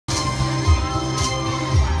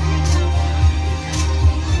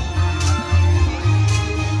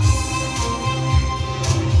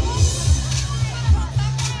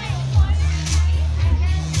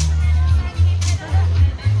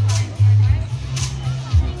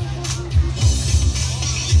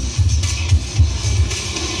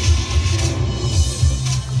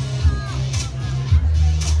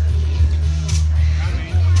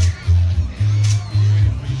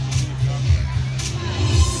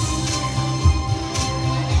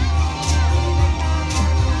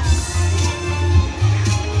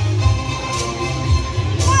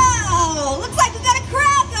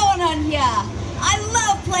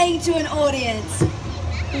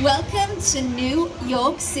to New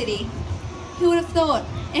York City. Who would have thought?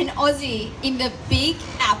 An Aussie in the Big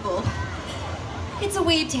Apple. It's a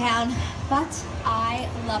weird town, but I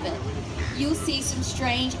love it. You'll see some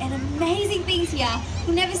strange and amazing things here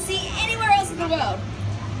you'll never see anywhere else in the world.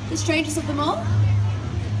 The strangest of them all?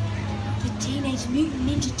 The Teenage Mutant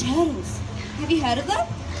Ninja Turtles. Have you heard of them?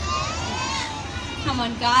 Come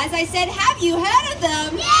on guys, I said have you heard of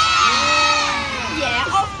them? Yeah,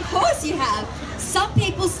 of course you have. Some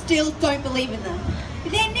people still don't believe in them.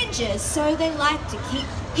 They're ninjas, so they like to keep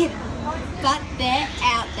hidden. But they're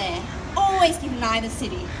out there. Always keep an eye on the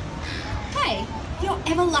city. Hey, if you're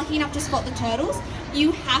ever lucky enough to spot the turtles,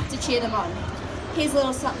 you have to cheer them on. Here's a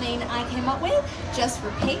little something I came up with. Just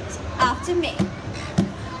repeat after me.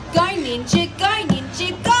 Go ninja, go!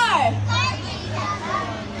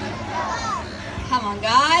 Come on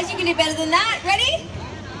guys, you can do better than that. Ready?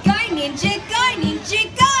 Go ninja, go!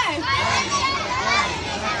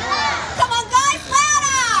 Come on guys,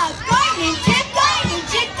 louder! Go ninja, go!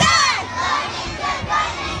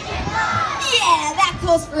 Yeah, that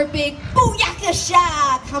calls for a big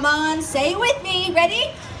booyakasha! Come on, say it with me.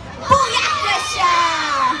 Ready? Booyakasha!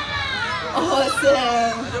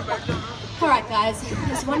 Awesome! Alright guys,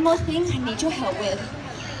 there's one more thing I need your help with.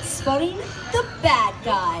 Spotting the bad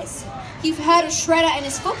guys. You've heard of Shredder and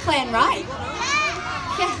his Foot Clan, right?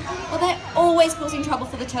 Yeah, well they're always causing trouble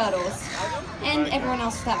for the turtles. And everyone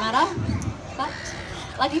else for that matter. But,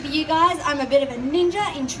 lucky for you guys, I'm a bit of a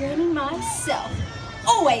ninja in training myself.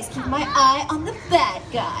 Always keep my eye on the bad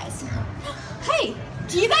guys. Hey,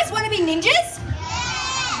 do you guys want to be ninjas?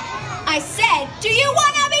 I said, do you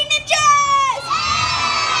want to be ninjas?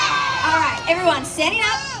 Alright, everyone standing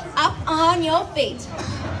up on your feet.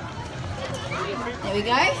 There we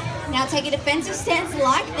go. Now take a defensive stance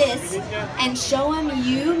like this and show them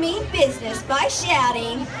you mean business by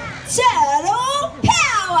shouting, Turtle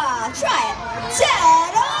Power! Try it.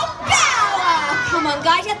 Turtle Power! Come on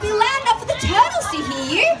guys, you have to be loud enough for the turtles to hear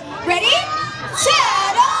you. Ready?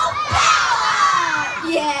 Turtle Power!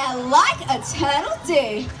 Yeah, like a turtle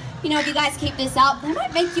do. You know, if you guys keep this up, they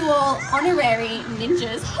might make you all honorary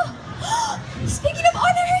ninjas. Speaking of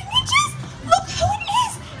honorary ninjas, look who it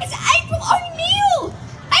is! It's April O'Neil!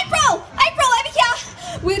 April, over here!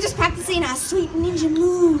 We were just practicing our sweet ninja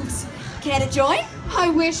moves. Care to join? I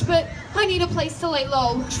wish, but I need a place to lay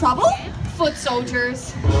low. Trouble? Foot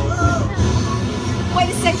soldiers. Wait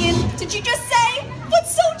a second, did you just say foot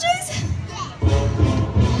soldiers?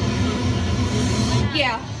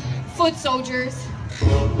 Yeah, foot soldiers.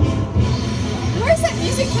 Where is that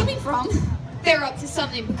music coming from? They're up to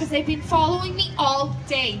something because they've been following me all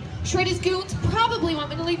day. Shredder's goons probably want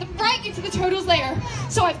me to lead them right into the turtles' lair,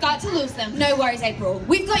 so I've got to lose them. No worries, April.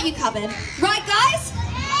 We've got you covered. Right, guys?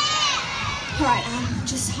 Alright,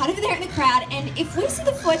 just hide over there in the crowd, and if we see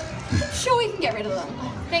the foot, I'm sure we can get rid of them.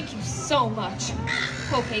 Thank you so much.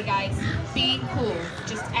 Okay, guys, be cool.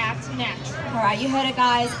 Just act natural. Alright, you heard it,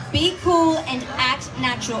 guys. Be cool and act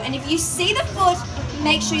natural. And if you see the foot,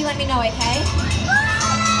 make sure you let me know, okay?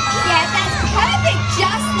 Yeah, that's perfect.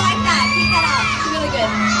 Just like that. Keep that up. Really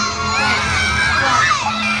good. Great.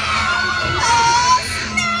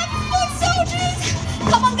 Snap, foot soldiers.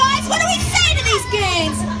 Come on, guys. What do we say to these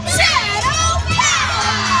goons? Turtle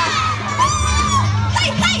Power!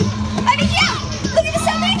 Hey, over here. Looking for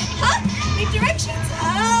something? Huh? Need directions?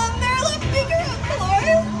 They're a lot bigger.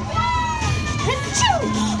 Hello?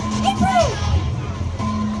 April!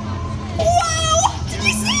 Whoa! Did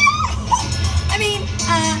you see that? I mean,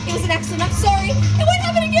 it was an accident. I'm sorry. It won't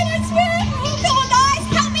happen again, I swear. Oh, come on, guys.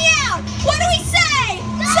 Help me out. What do we say?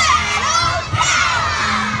 Turtle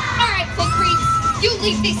Power! All right, foot creeps. You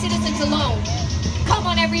leave these citizens alone. Come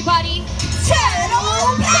on, everybody.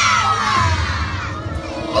 Turtle Power!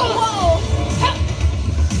 Whoa!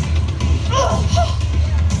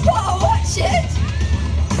 Whoa, watch it!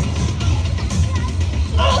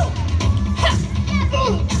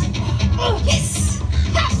 Yes!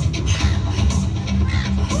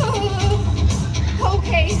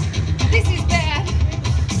 Okay, this is bad.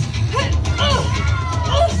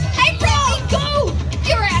 April! Go!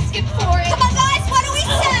 You're asking for it. Come on, guys, what do we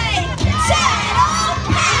say? Turtle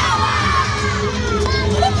Power!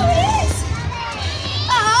 Look who it is!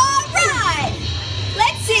 Alright!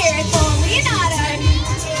 Let's hear it for Leonardo,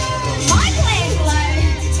 Michelangelo,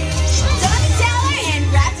 Donatello, and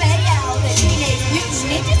Raphael, the Teenage Mutant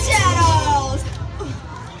Ninja Turtles!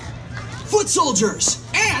 Foot soldiers!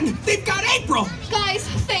 And they've got April! Guys,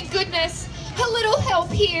 thank goodness. A little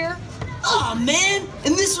help here. Aw, man!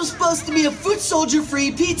 And this was supposed to be a foot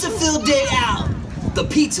soldier-free pizza-filled day out! The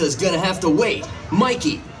pizza's gonna have to wait.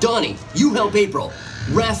 Mikey, Donnie, you help April.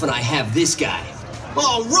 Raph and I have this guy.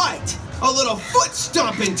 All right! A little foot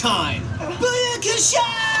stomping time! Booyakasha!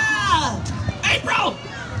 April!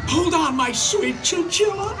 Hold on, my sweet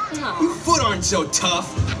chinchilla. Your foot aren't so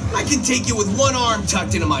tough. I can take you with one arm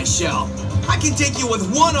tucked into my shell. I can take you with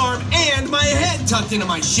one arm and my head tucked into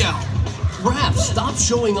my shell. Raph, stop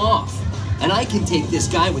showing off. And I can take this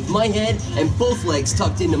guy with my head and both legs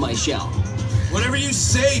tucked into my shell. Whatever you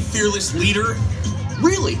say, fearless leader.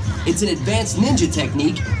 Really, it's an advanced ninja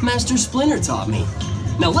technique Master Splinter taught me.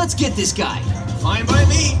 Now let's get this guy. Fine by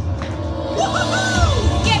me.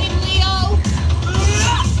 Woohoo! Get him, Leo!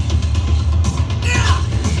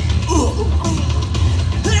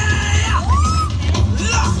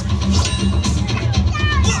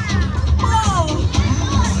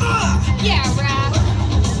 Yeah, Raph.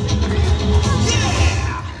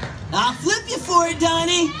 I'll flip you for it,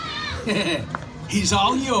 Donnie. He's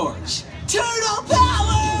all yours. Turtle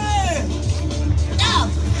power! Ow!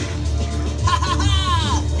 Ha ha ha!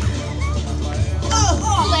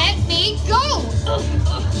 Oh! Let me go!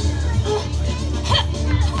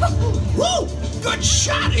 Woo! Good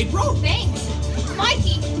shot, April. Thanks.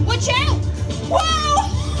 Mikey, watch out! Whoa!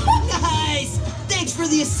 Nice! Thanks for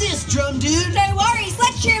the assist, drum dude. No worries,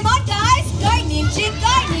 let's cheer him on, guys. Go ninja,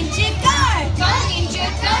 go ninja, go! Go, ninja,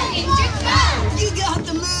 go, ninja, go! You got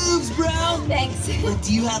the moves, bro. Thanks. But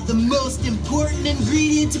do you have the most important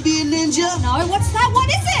ingredient to be a ninja? No, what's that? What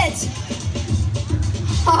is it?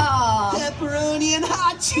 Oh. Pepperoni and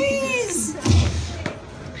hot cheese!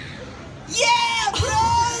 Yeah,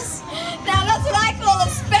 bros! Now that's what I call a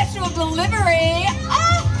special delivery.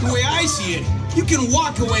 Ah. The way I see it, you can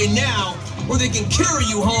walk away now, or they can carry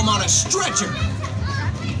you home on a stretcher.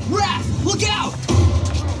 Raph, look out!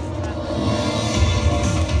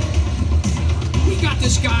 We got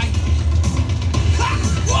this guy. Ha!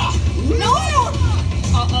 Whoa! No!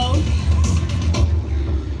 Uh-oh.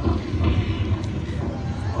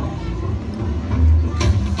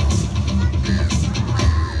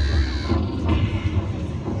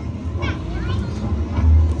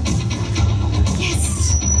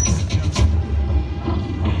 Yes!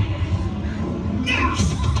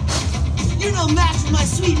 You're no match for my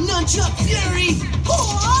sweet nunchuck fury!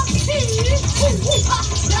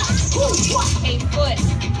 A foot.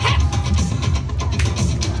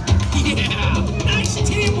 Yeah! Nice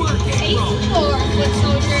teamwork, A April! floor, foot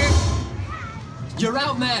soldier. You're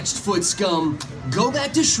outmatched, foot scum. Go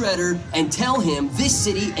back to Shredder and tell him this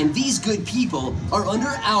city and these good people are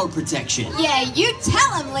under our protection. Yeah, you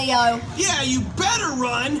tell him, Leo. Yeah, you better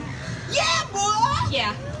run! Yeah, boy!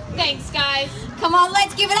 Yeah. Thanks, guys. Come on,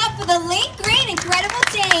 let's give it up for the Link Green Incredible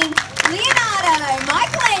Team. Leonardo,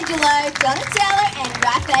 Michelangelo, Donatello, and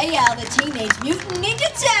Raphael, the Teenage Mutant Ninja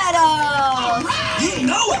Turtles. You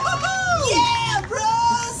know it! Yeah,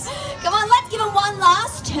 bros! Come on, let's give them one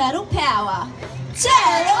last turtle power.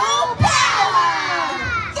 Turtle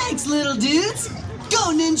power! Thanks, little dudes!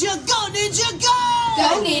 Go, ninja! Go, ninja! Go!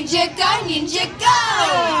 Go ninja, go ninja,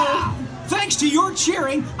 go! Thanks to your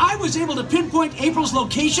cheering, I was able to pinpoint April's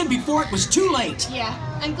location before it was too late. Yeah,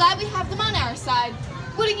 I'm glad we have them on our side.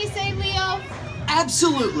 Wouldn't you say, Leo?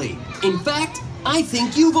 Absolutely. In fact, I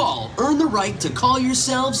think you've all earned the right to call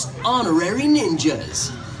yourselves honorary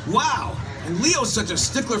ninjas. Wow, and Leo's such a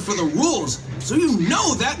stickler for the rules, so you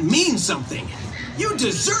know that means something. You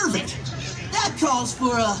deserve it. That calls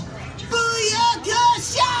for a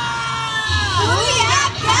booyakasha!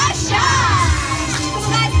 Booyakasha! Come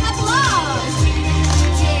on, guys, applause!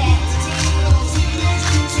 Yeah.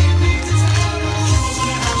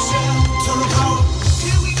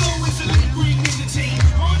 Here we go, it's a Link Green Ninja team.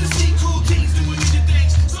 On the scene, cool teens doing ninja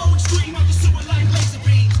things. So extreme, I'm the super like laser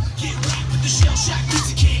beam. Get right with the shell shock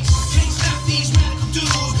pizza kings. Can't stop these radical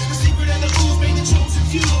dudes. The secret of the ooze made the chosen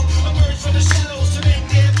few. Emerge from the shadows to make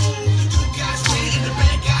their move. The good guys win and the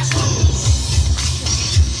bad guys lose.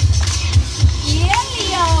 Yeah,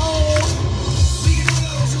 Leo!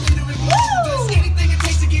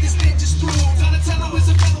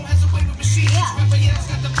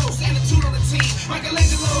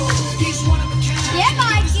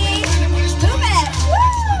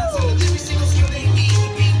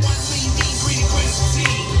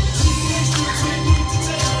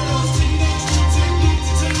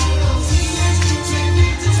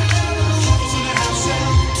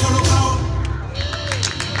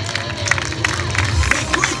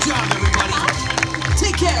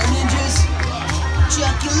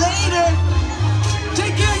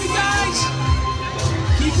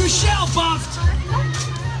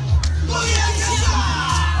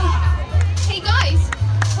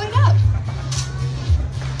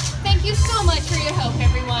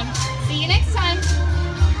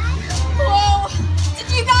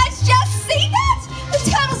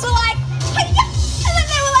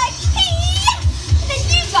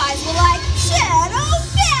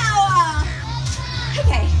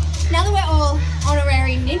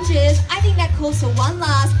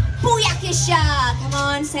 Come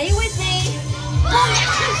on, say it with me.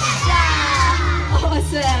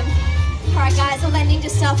 Awesome. Alright guys, all that ninja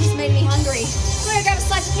stuff has made me hungry. I'm gonna grab a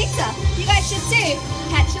slice of pizza. You guys should too.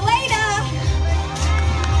 Catch you later.